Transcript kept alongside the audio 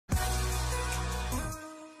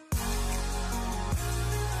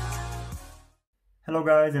Hello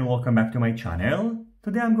guys and welcome back to my channel.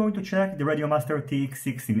 Today I'm going to check the RadioMaster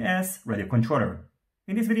TX16S radio controller.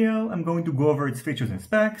 In this video I'm going to go over its features and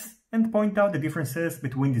specs and point out the differences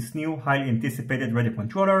between this new highly anticipated radio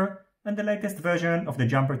controller and the latest version of the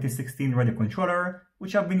Jumper T16 radio controller,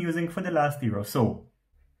 which I've been using for the last year or so.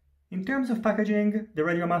 In terms of packaging, the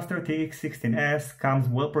RadioMaster TX16S comes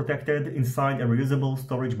well protected inside a reusable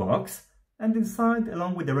storage box, and inside,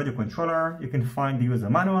 along with the radio controller, you can find the user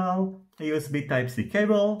manual, a USB Type-C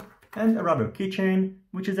cable, and a rubber keychain,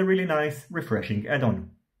 which is a really nice, refreshing add-on.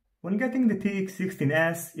 When getting the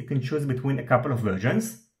TX16S, you can choose between a couple of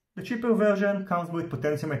versions. The cheaper version comes with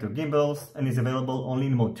potentiometer gimbals and is available only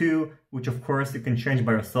in mode 2, which of course you can change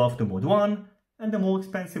by yourself to mode 1, and the more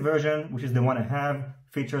expensive version, which is the one I have,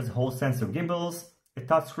 features whole sensor gimbals, a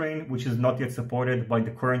touchscreen which is not yet supported by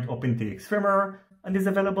the current OpenTX firmware, and is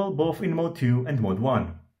available both in mode 2 and mode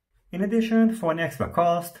 1. In addition, for an extra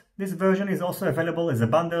cost, this version is also available as a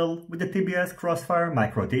bundle with the TBS Crossfire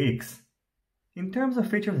Micro TX. In terms of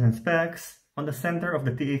features and specs, on the center of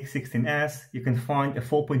the TX16S you can find a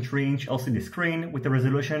 4.3-inch LCD screen with a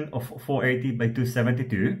resolution of 480 by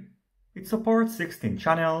 272. It supports 16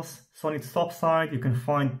 channels, so on its top side you can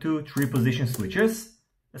find two 3-position switches,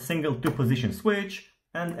 a single 2-position switch,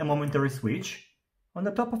 and a momentary switch. On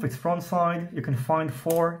the top of its front side you can find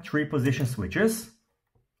 4 3-position switches.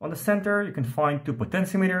 On the center you can find 2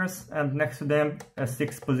 potentiometers and next to them a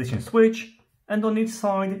 6-position switch, and on each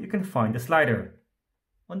side you can find a slider.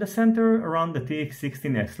 On the center around the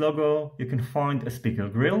TX16S logo you can find a speaker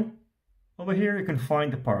grill. Over here you can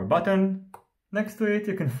find the power button. Next to it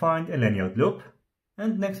you can find a lanyard loop.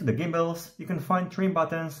 And next to the gimbals you can find trim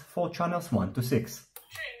buttons for channels 1 to 6.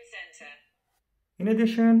 In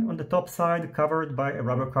addition, on the top side, covered by a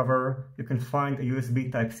rubber cover, you can find a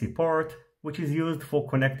USB Type-C port, which is used for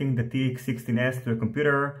connecting the TX16S to a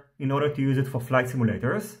computer in order to use it for flight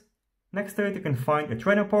simulators. Next to it you can find a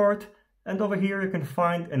trainer port, and over here you can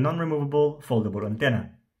find a non-removable foldable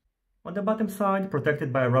antenna. On the bottom side,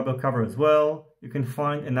 protected by a rubber cover as well, you can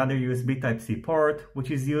find another USB Type-C port,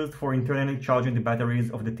 which is used for internally charging the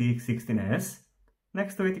batteries of the TX16S.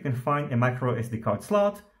 Next to it you can find a micro SD card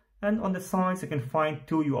slot, and on the sides you can find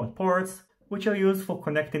 2 UART ports, which are used for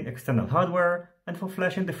connecting external hardware and for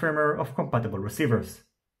flashing the firmware of compatible receivers.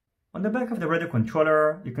 On the back of the radio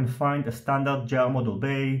controller you can find a standard gel module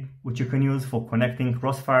bay, which you can use for connecting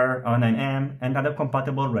Crossfire, R9M and other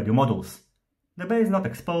compatible radio modules. The bay is not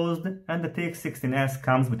exposed, and the TX16S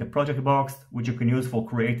comes with a project box, which you can use for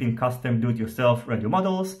creating custom do-it-yourself radio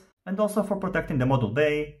models, and also for protecting the module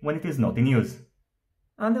bay when it is not in use.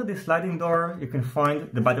 Under this sliding door you can find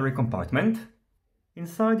the battery compartment.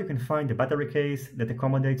 Inside you can find the battery case that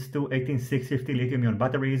accommodates 2 18650 lithium-ion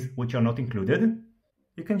batteries, which are not included.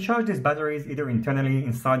 You can charge these batteries either internally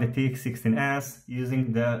inside the TX16S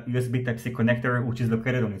using the USB Type-C connector, which is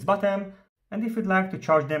located on its bottom, and if you'd like to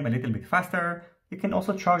charge them a little bit faster, you can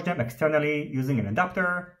also charge them externally using an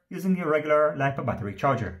adapter using your regular LiPo battery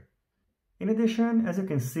charger. In addition, as you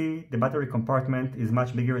can see, the battery compartment is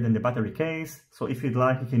much bigger than the battery case, so if you'd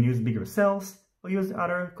like you can use bigger cells or use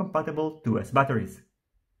other compatible 2S batteries.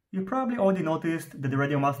 You probably already noticed that the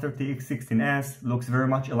RadioMaster TX16S looks very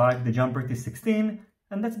much alike the Jumper T16,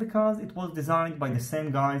 and that's because it was designed by the same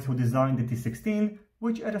guys who designed the T16,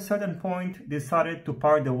 which at a certain point decided to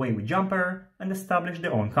part the way with Jumper and establish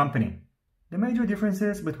their own company. The major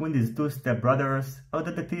differences between these two stepbrothers are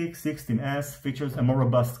that the TX16S features a more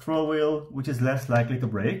robust scroll wheel, which is less likely to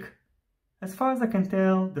break. As far as I can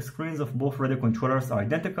tell, the screens of both radio controllers are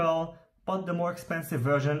identical, but the more expensive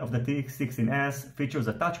version of the TX16S features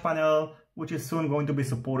a touch panel, which is soon going to be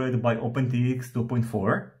supported by OpenTX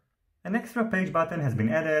 2.4. An extra page button has been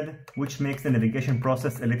added, which makes the navigation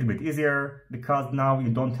process a little bit easier, because now you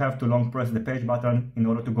don't have to long press the page button in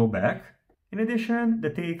order to go back. In addition, the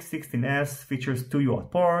TX16S features 2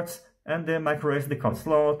 UART ports, and the microSD card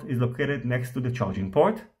slot is located next to the charging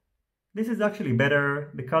port. This is actually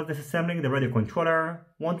better because disassembling the radio controller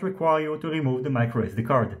won't require you to remove the microSD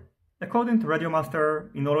card. According to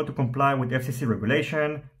RadioMaster, in order to comply with FCC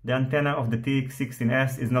regulation, the antenna of the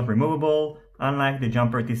TX16S is not removable, unlike the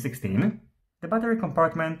Jumper T16. The battery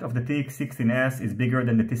compartment of the TX16S is bigger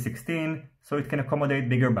than the T16, so it can accommodate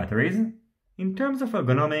bigger batteries. In terms of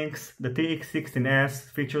ergonomics, the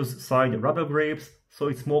TX16S features side rubber grips, so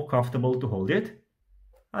it's more comfortable to hold it.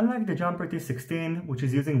 Unlike the Jumper T16, which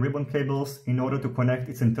is using ribbon cables in order to connect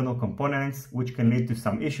its internal components, which can lead to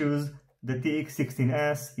some issues, the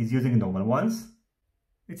TX16S is using normal ones.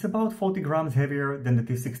 It's about 40 grams heavier than the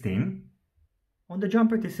T16. On the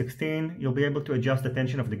Jumper T16, you'll be able to adjust the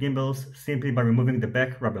tension of the gimbals simply by removing the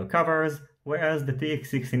back rubber covers, whereas the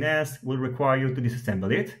TX16S will require you to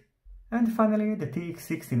disassemble it. And finally, the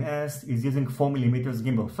TX16S is using 4mm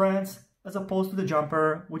gimbal threads, as opposed to the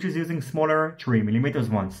Jumper, which is using smaller 3mm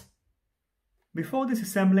ones. Before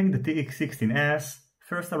disassembling the TX16S,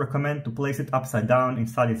 first I recommend to place it upside down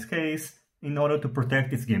inside its case in order to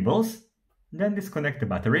protect its gimbals. Then disconnect the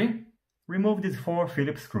battery, remove these 4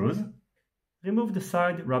 Phillips screws, remove the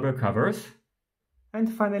side rubber covers,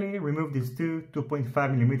 and finally remove these 2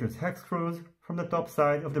 2.5mm hex screws from the top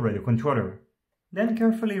side of the radio controller. Then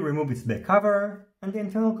carefully remove its back cover, and the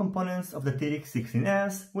internal components of the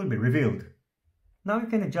TX16S will be revealed. Now you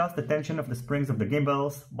can adjust the tension of the springs of the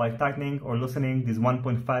gimbals by tightening or loosening these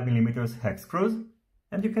 1.5mm hex screws,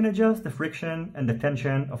 and you can adjust the friction and the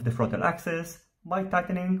tension of the throttle axis by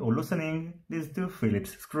tightening or loosening these 2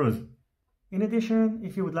 Phillips screws. In addition,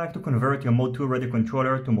 if you would like to convert your Mode 2 radio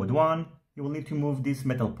controller to Mode 1, you will need to move this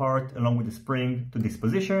metal part along with the spring to this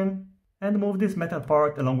position, and move this metal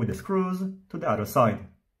part along with the screws to the other side.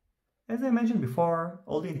 As I mentioned before,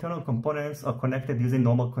 all the internal components are connected using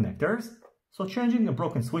normal connectors, so changing a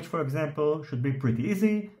broken switch, for example, should be pretty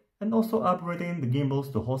easy, and also upgrading the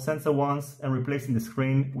gimbals to Hall sensor ones and replacing the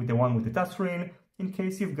screen with the one with the touchscreen in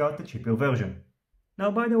case you've got the cheaper version. Now,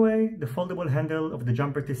 by the way, the foldable handle of the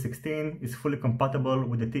Jumper T16 is fully compatible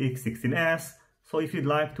with the TX16S, so if you'd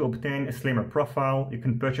like to obtain a slimmer profile, you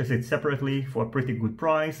can purchase it separately for a pretty good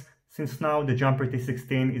price, since now the Jumper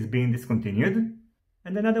T16 is being discontinued.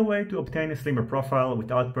 And another way to obtain a slimmer profile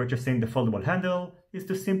without purchasing the foldable handle is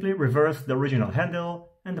to simply reverse the original handle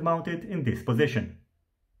and mount it in this position.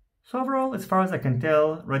 So overall, as far as I can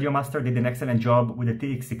tell, RadioMaster did an excellent job with the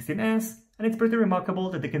TX16S, and it's pretty remarkable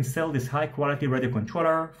that they can sell this high-quality radio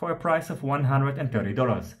controller for a price of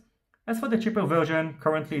 $130. As for the cheaper version,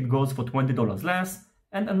 currently it goes for $20 less,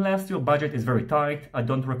 and unless your budget is very tight, I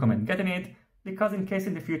don't recommend getting it, because in case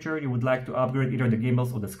in the future you would like to upgrade either the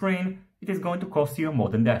gimbals or the screen, it is going to cost you more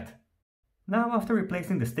than that. Now, after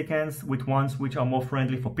replacing the stick ends with ones which are more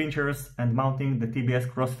friendly for pinchers and mounting the TBS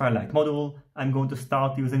Crossfire Lite module, I'm going to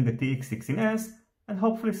start using the TX16S, and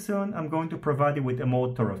hopefully soon I'm going to provide you with a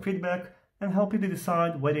more thorough feedback and help you to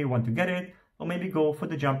decide whether you want to get it or maybe go for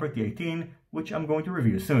the Jumper T18, which I'm going to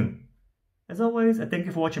review soon. As always, I thank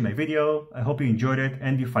you for watching my video. I hope you enjoyed it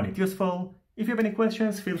and you find it useful. If you have any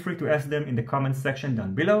questions, feel free to ask them in the comments section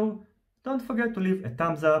down below. Don't forget to leave a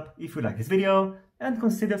thumbs up if you like this video, and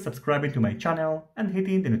consider subscribing to my channel and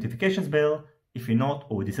hitting the notifications bell if you're not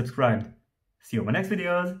already subscribed. See you on my next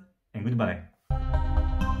videos, and goodbye.